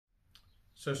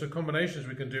So some combinations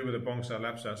we can do with a Bong Sao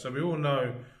Lap Sao. So we all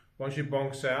know once you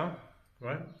Bong Sao,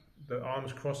 right, the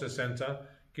arms cross the center,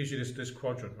 gives you this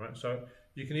quadrant, right? So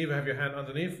you can either have your hand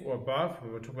underneath or above,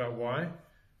 and we'll talk about why.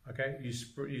 Okay, you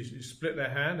split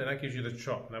their hand, and that gives you the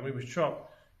chop. Now when we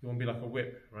chop, you want to be like a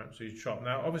whip, right? So you chop.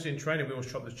 Now obviously in training we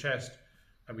always chop the chest,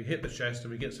 and we hit the chest,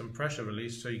 and we get some pressure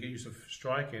release, so you get used to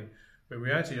striking. But in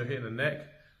reality, you're hitting the neck,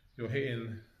 you're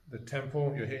hitting the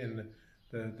temple, you're hitting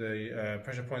the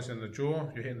pressure points in the jaw,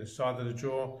 you're hitting the side of the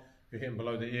jaw, you're hitting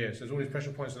below the ear. So there's all these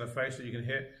pressure points in the face that you can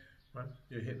hit, right?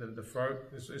 You hit the throat.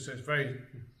 It's a very,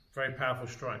 very powerful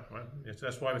strike, right? Yeah, so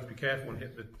that's why we have to be careful and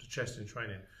hit the chest in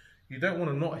training. You don't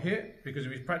want to not hit, because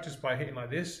if you practice by hitting like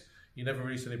this, you never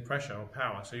release any pressure or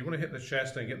power. So you want to hit the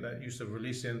chest and get that use of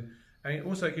releasing. And it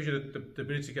also gives you the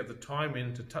ability to get the time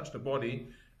in to touch the body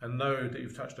and know that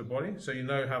you've touched the body. So you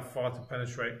know how far to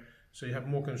penetrate. So you have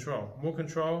more control. More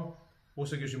control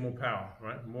also gives you more power,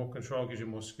 right? More control gives you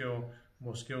more skill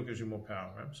gives you more power,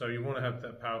 right? So you want to have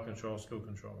that power control, skill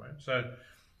control, right? So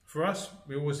for us,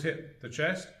 we always hit the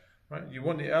chest, right? You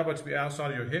want the elbow to be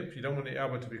outside of your hip. You don't want the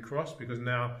elbow to be crossed, because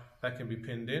now that can be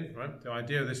pinned in, right? The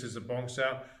idea of this is a Bong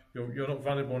Sao. You're not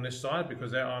vulnerable on this side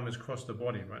because their arm is across the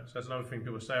body, right? So that's another thing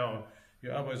people say, oh,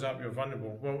 your elbow's up, you're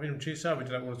vulnerable. Well, in Chi Sao, we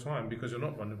do that all the time, because you're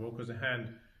not vulnerable, because the hand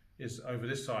is over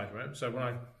this side, right? So when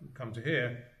I come to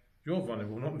here, you're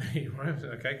vulnerable, not me, right?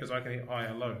 Okay, because I can hit high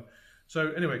and low.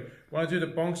 So anyway, when I do the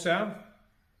Bong Sao,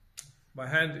 my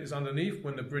hand is underneath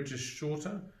when the bridge is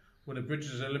shorter. When the bridge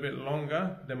is a little bit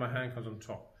longer, then my hand comes on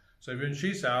top. So if you're in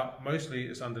Chi Sao, mostly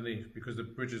it's underneath because the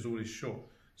bridge is always short.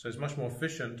 So it's much more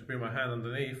efficient to bring my hand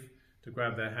underneath to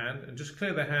grab their hand and just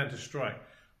clear their hand to strike.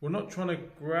 We're not trying to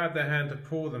grab their hand to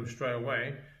pull them straight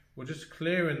away. We're just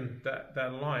clearing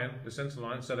that line, the center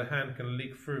line, so the hand can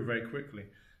leak through very quickly.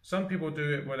 Some people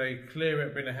do it where they clear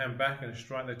it, bring the hand back and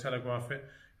strike, they telegraph it.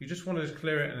 You just want to just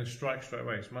clear it and then strike straight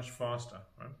away. It's much faster,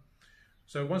 right?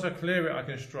 So once I clear it, I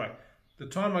can strike. The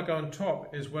time I go on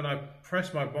top is when I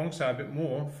press my Bong Sao a bit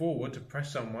more forward to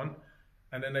press someone,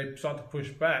 and then they start to push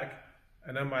back,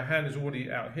 and then my hand is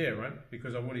already out here, right?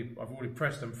 Because I've already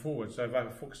pressed them forward. So if I have a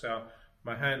Fook Sao,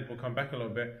 my hand will come back a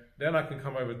little bit. Then I can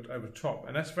come over top,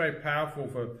 and that's very powerful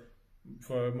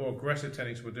for more aggressive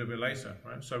techniques we'll do a bit later,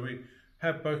 right? So we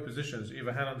have both positions,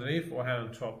 either hand underneath or hand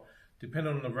on top,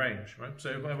 depending on the range, right? So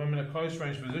if I'm in a close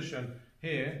range position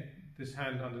here, this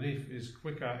hand underneath is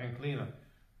quicker and cleaner.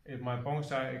 If my Bong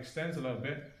Sao extends a little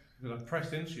bit, because I've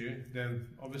pressed into you, then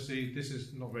obviously this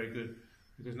is not very good,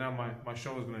 because now my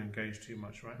shoulder's going to engage too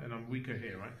much, right? And I'm weaker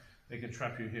here, right? They can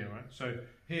trap you here, right? So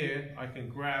here I can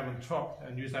grab on top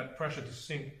and use that pressure to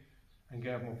sink and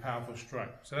get a more powerful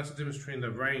strike. So that's the difference between the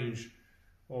range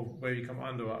of where you come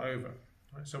under or over.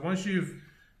 Right? So once you've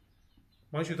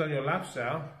done your Lap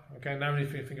Sao, okay, now we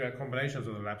think about combinations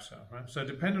of the Lap Sao, right? So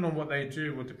depending on what they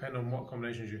do will depend on what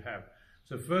combinations you have.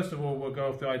 So first of all, we'll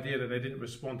go with the idea that they didn't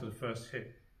respond to the first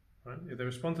hit, right? If they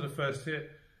respond to the first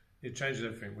hit, it changes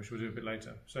everything, which we'll do a bit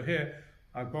later. So here,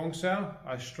 I Bong Sao,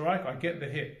 I strike, I get the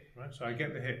hit, right? So I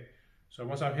get the hit. So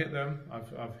once I've hit them,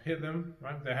 I've hit them,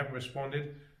 right? They haven't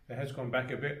responded, their head's gone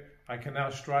back a bit. I can now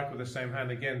strike with the same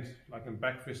hand again. I can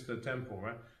back fist the temple,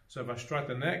 right? So if I strike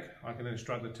the neck, I can then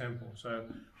strike the temple. So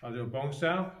I'll do a Bong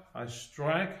Sao, I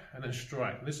strike, and then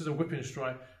strike. This is a whipping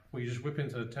strike where you just whip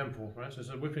into the temple, right? So it's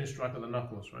a whipping strike of the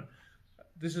knuckles, right?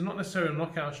 This is not necessarily a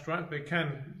knockout strike, but it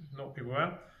can knock people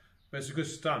out. But it's a good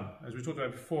stun. As we talked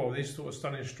about before, these sort of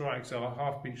stunning strikes are like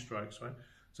half-beat strikes, right?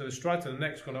 So the strike to the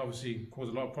neck is going to obviously cause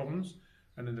a lot of problems.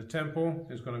 And then the temple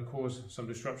is going to cause some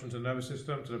disruption to the nervous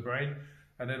system, to the brain.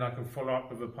 And then I can follow up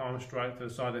with a palm strike to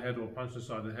the side of the head or punch to the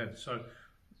side of the head. So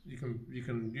you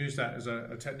can use that as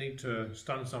a technique to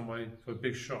stun somebody for a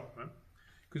big shot, right?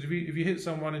 Because if you hit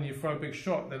someone and you throw a big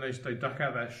shot, then they duck out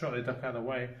of that shot, they duck out of the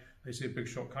way, they see a big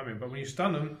shot coming. But when you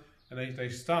stun them, and they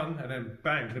stun, and then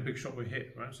bang, the big shot will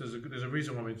hit, right? So there's a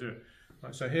reason why we do it.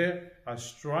 Right, so here, I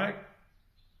strike,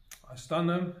 I stun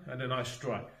them, and then I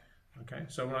strike. Okay,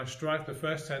 so when I strike the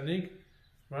first technique,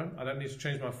 right, I don't need to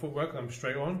change my footwork, I'm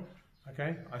straight on.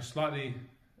 Okay, I slightly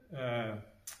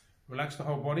relax the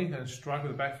whole body and strike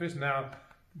with the back fist. Now,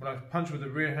 when I punch with the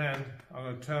rear hand, I'm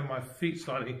going to turn my feet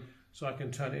slightly so I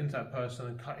can turn into that person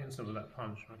and cut into that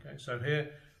punch. Okay, so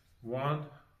here, 1,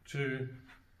 2,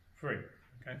 3.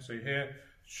 Okay, so here,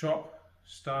 chop,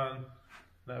 stun,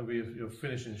 that will be your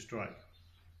finishing strike.